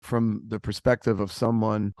from the perspective of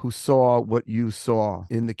someone who saw what you saw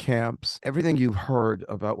in the camps, everything you've heard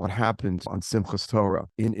about what happened on Simchas Torah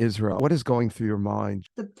in Israel, what is going through your mind?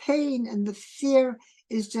 The pain and the fear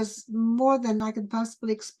is just more than I can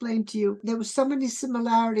possibly explain to you. There were so many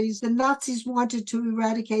similarities. The Nazis wanted to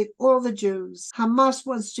eradicate all the Jews. Hamas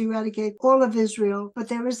wants to eradicate all of Israel, but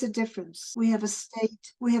there is a difference. We have a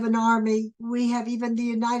state, we have an army, we have even the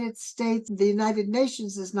United States. The United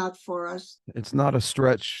Nations is not for us. It's not a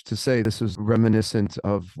stretch to say this is reminiscent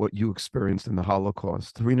of what you experienced in the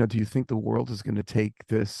Holocaust. Rena, do you think the world is going to take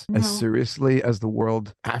this as No. seriously as the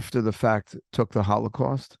world after the fact took the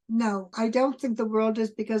Holocaust? No, I don't think the world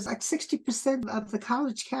is, because like 60% of the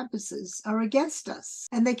college campuses are against us.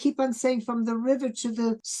 And they keep on saying from the river to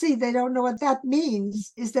the sea. They don't know what that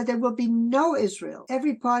means, is that there will be no Israel.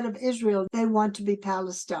 Every part of Israel, they want to be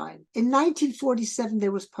Palestine. In 1947,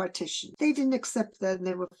 there was partition. They didn't accept that and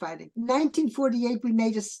they were fighting. In 1948, we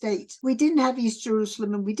made a state. We didn't have East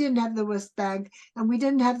Jerusalem and we didn't have the West Bank and we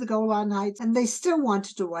didn't have the Golan Heights, and they still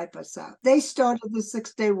wanted to wipe us out. They started the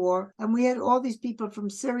Six-Day War, and we had all these people from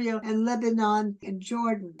Syria and Lebanon and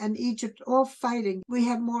Jordan and Egypt all fighting. We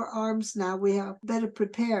have more arms now. We are better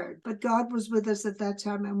prepared. But God was with us at that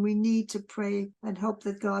time, and we need to pray and hope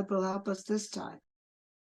that God will help us this time.